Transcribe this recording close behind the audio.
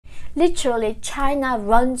Literally, China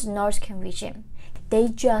runs North Korean regime. They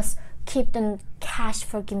just keep the cash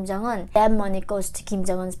for Kim Jong-un. That money goes to Kim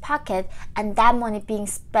Jong-un's pocket, and that money being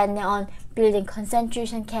spent on building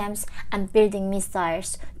concentration camps and building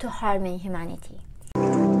missiles to harming humanity.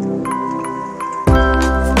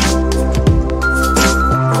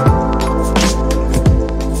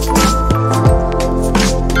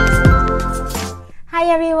 Hi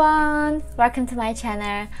everyone! Welcome to my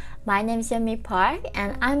channel. My name is Yeonmi Park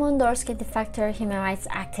and I'm a North Korean defector human rights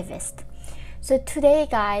activist. So today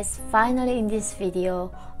guys, finally in this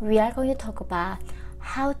video, we are going to talk about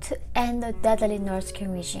how to end the deadly North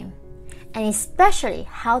Korean regime, and especially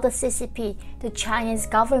how the CCP, the Chinese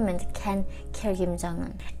government, can kill Kim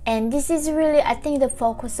Jong-un. And this is really, I think the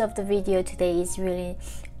focus of the video today is really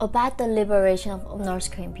about the liberation of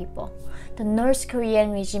North Korean people. The North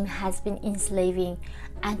Korean regime has been enslaving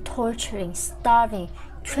and torturing, starving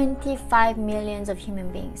 25 millions of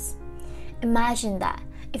human beings. Imagine that.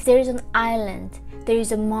 If there is an island, there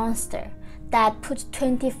is a monster that puts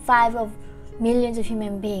 25 of millions of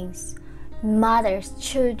human beings, mothers,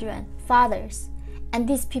 children, fathers, and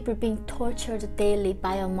these people being tortured daily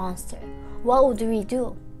by a monster. What would we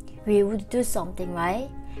do? We would do something, right?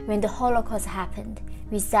 When the Holocaust happened,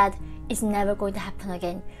 we said it's never going to happen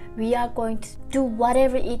again. We are going to do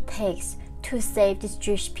whatever it takes to save these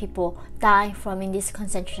Jewish people dying from in these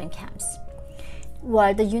concentration camps.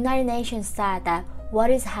 Well, the United Nations said that what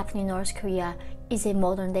is happening in North Korea is a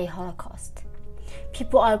modern day Holocaust.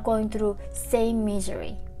 People are going through same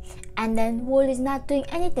misery, and then world is not doing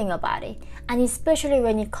anything about it. And especially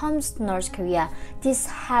when it comes to North Korea, this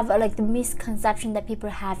have like the misconception that people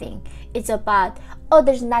are having. It's about, oh,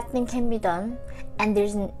 there's nothing can be done and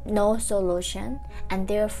there's no solution, and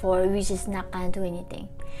therefore we just not gonna do anything.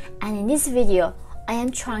 And in this video, I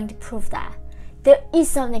am trying to prove that there is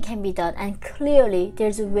something can be done, and clearly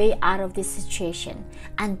there's a way out of this situation,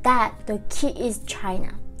 and that the key is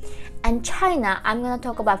China. And China, I'm gonna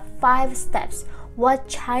talk about 5 steps what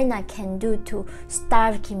China can do to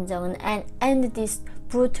starve Kim Jong-un and end this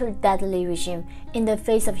brutal, deadly regime in the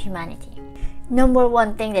face of humanity. Number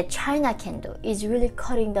 1 thing that China can do is really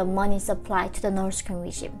cutting the money supply to the North Korean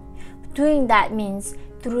regime. Doing that means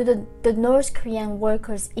through the North Korean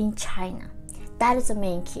workers in China. That is the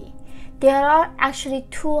main key. There are actually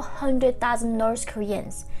 200,000 North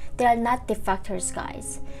Koreans. They are not defectors,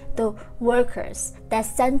 guys. The workers that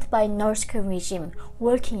sent by North Korean regime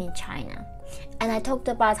working in China. And I talked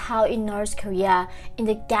about how in North Korea, in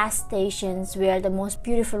the gas stations where the most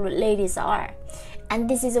beautiful ladies are. And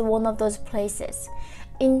this is one of those places.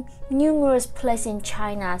 In numerous places in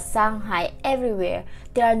China, Shanghai, everywhere,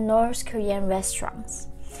 there are North Korean restaurants.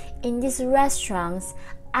 In these restaurants,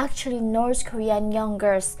 actually North Korean young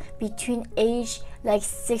girls between age like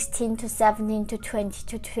 16 to 17 to 20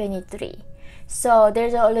 to 23. So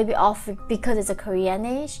there's a little bit off because it's a Korean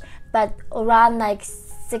age, but around like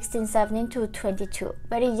 16, 17 to 22,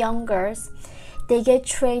 very young girls, they get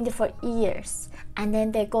trained for years and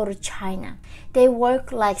then they go to China. They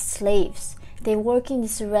work like slaves. They work in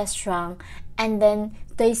this restaurant and then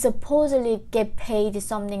they supposedly get paid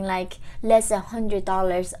something like less than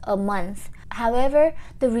 $100 a month. However,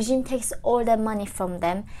 the regime takes all that money from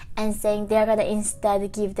them and saying they're gonna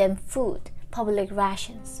instead give them food, public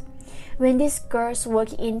rations. When these girls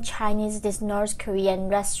work in these North Korean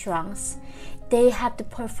restaurants, they have to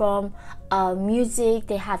perform music,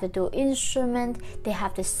 they have to do instrument, they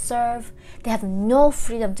have to serve, they have no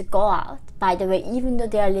freedom to go out, by the way, even though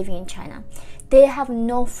they are living in China. They have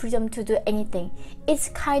no freedom to do anything. It's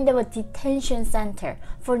kind of a detention center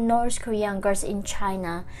for North Korean girls in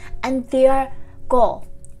China, and their goal,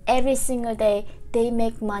 every single day, they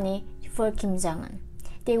make money for Kim Jong-un.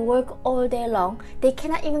 They work all day long. They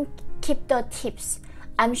cannot even keep the tips.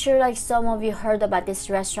 I'm sure like some of you heard about these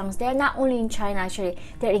restaurants. They're not only in China, actually.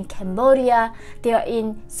 They're in Cambodia. They're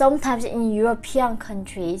sometimes in European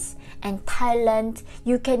countries and Thailand.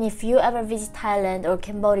 You can, if you ever visit Thailand or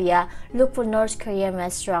Cambodia, look for North Korean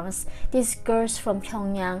restaurants. These girls from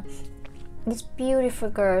Pyongyang, these beautiful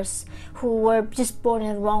girls who were just born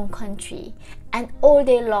in the wrong country, and all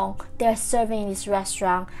day long they're serving in this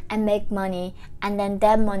restaurant and make money, and then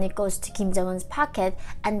that money goes to Kim Jong-un's pocket,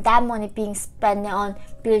 and that money being spent on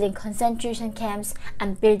building concentration camps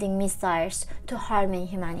and building missiles to harming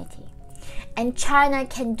humanity. And China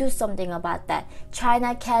can do something about that.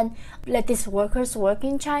 China can let these workers work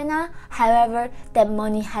in China. However, that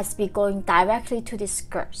money has to be going directly to these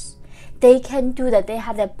girls. They can do that. They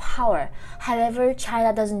have that power. However,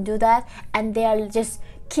 China doesn't do that, and they are just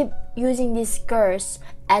keep using these girls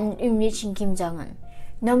and enriching Kim Jong-un.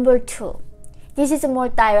 Number 2, This is a more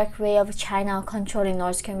direct way of China controlling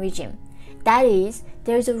North Korean regime. That is,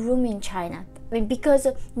 there is a room in China. Because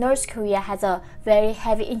North Korea has a very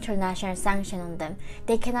heavy international sanction on them,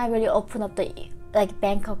 they cannot really open up the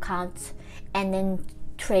bank accounts and then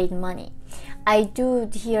trade money. I do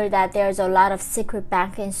hear that there's a lot of secret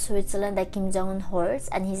bank in Switzerland that Kim Jong-un holds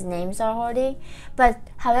and his names are holding. But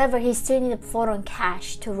however, he still needs foreign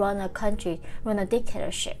cash to run a country, run a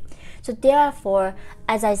dictatorship. So therefore,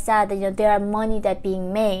 as I said, there are money that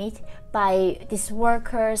being made by these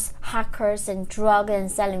workers, hackers, and drug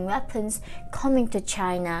and selling weapons coming to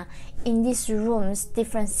China. In these rooms,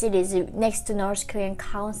 different cities next to North Korean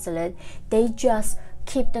consulate, they just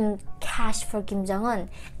keep the cash for Kim Jong-un,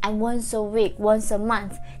 and once a week, once a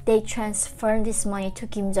month, they transfer this money to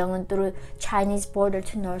Kim Jong-un through Chinese border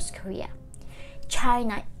to North Korea.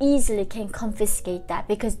 China easily can confiscate that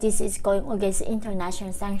because this is going against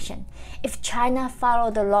international sanction. If China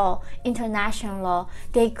followed the law, international law,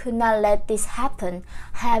 they could not let this happen.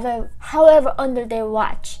 However, under their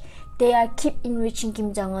watch, they are keep enriching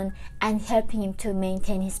Kim Jong-un and helping him to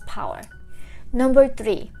maintain his power. Number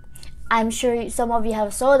 3. I'm sure some of you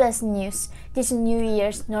have saw this news. This New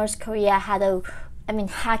Year's, North Korea had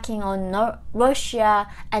hacking on Russia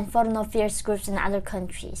and foreign affairs groups in other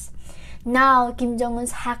countries. Now, Kim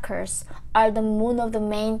Jong-un's hackers are one of the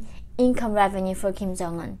main income revenue for Kim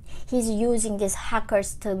Jong-un. He's using these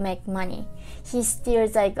hackers to make money. He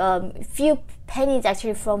steals few pennies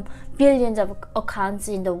actually from billions of accounts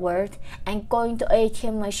in the world and going to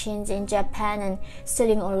ATM machines in Japan and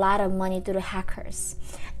stealing a lot of money through the hackers.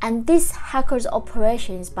 And these hackers'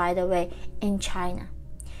 operations, by the way, in China.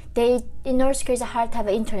 In North Korea, it's hard to have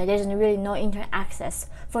internet. There's really no internet access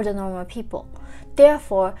for the normal people.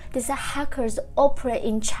 Therefore, these hackers operate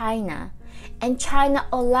in China, and China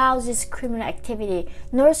allows this criminal activity.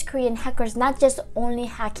 North Korean hackers not just only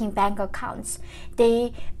hacking bank accounts.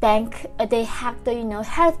 They hack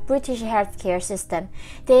the British healthcare system.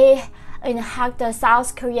 They hack the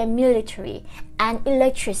South Korean military and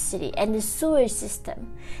electricity and the sewage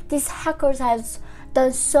system. These hackers have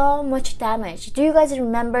done so much damage. Do you guys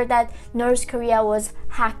remember that North Korea was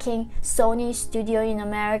hacking Sony studio in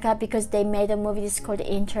America because they made a movie called The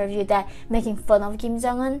Interview that making fun of Kim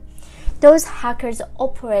Jong-un? Those hackers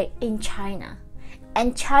operate in China,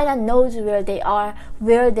 and China knows where they are,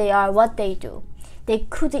 what they do. They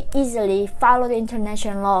could easily follow the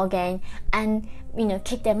international law again and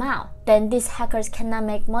kick them out. Then these hackers cannot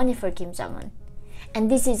make money for Kim Jong-un. And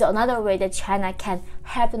this is another way that China can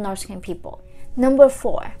help the North Korean people. Number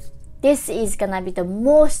 4. This is gonna be the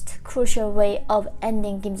most crucial way of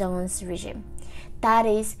ending Kim Jong-un's regime. That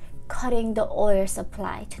is cutting the oil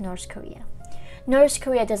supply to North Korea. North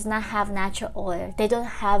Korea does not have natural oil. They don't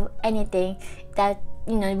have anything that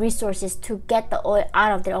resources to get the oil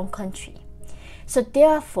out of their own country. So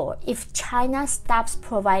therefore, if China stops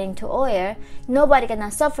providing to oil, nobody gonna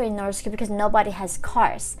suffer in North Korea because nobody has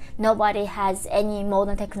cars, nobody has any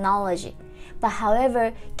modern technology. But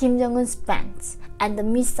however, Kim Jong-un's banks and the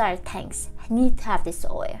missile tanks need to have this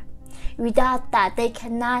oil. Without that, they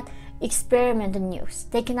cannot experiment the nukes.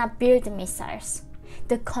 They cannot build the missiles.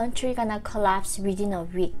 The country gonna collapse within a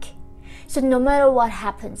week. So no matter what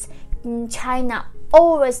happens, China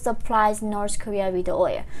always supplies North Korea with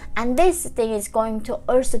oil. And this thing is going to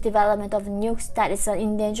also development of nukes that is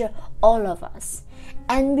endanger all of us.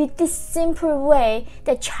 And with this simple way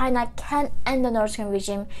that China can end the North Korean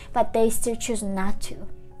regime, but they still choose not to.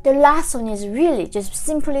 The last one is really just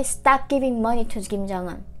simply stop giving money to Kim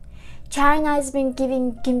Jong-un. China has been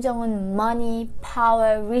giving Kim Jong-un money,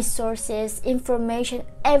 power, resources, information,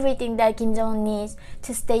 everything that Kim Jong-un needs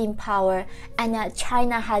to stay in power, and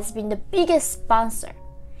China has been the biggest sponsor.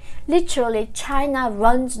 Literally, China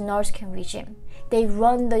runs North Korean regime. They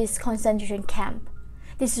run this concentration camp.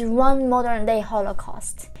 This is one modern day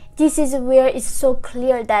Holocaust. This is where it's so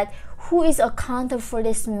clear that who is accountable for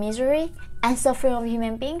this misery and suffering of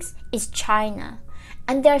human beings is China.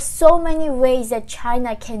 And there are so many ways that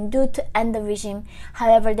China can do to end the regime.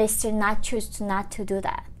 However, they still choose not to do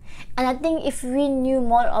that. And I think if we knew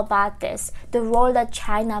more about this, the role that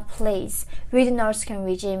China plays with the North Korean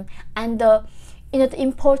regime, and the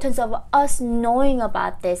importance of us knowing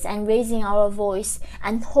about this and raising our voice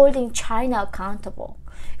and holding China accountable.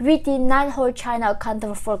 We did not hold China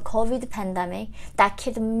accountable for COVID pandemic that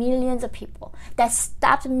killed millions of people, that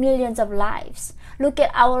stopped millions of lives. Look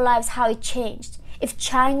at our lives, how it changed. If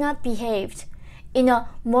China behaved in a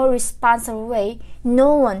more responsible way,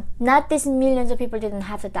 no one, not these millions of people, didn't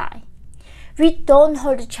have to die. We don't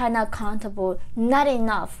hold China accountable, not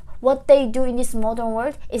enough. what they do in this modern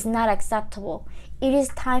world is not acceptable. It is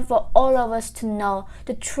time for all of us to know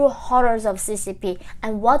the true horrors of CCP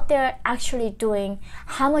and what they're actually doing,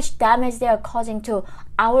 how much damage they are causing to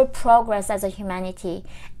our progress as a humanity.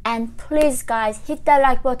 And please guys, hit that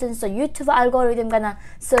like button so YouTube algorithm gonna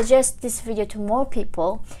suggest this video to more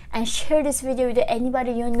people, and share this video with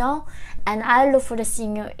anybody you know, and I look forward to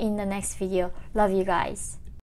seeing you in the next video. Love you guys.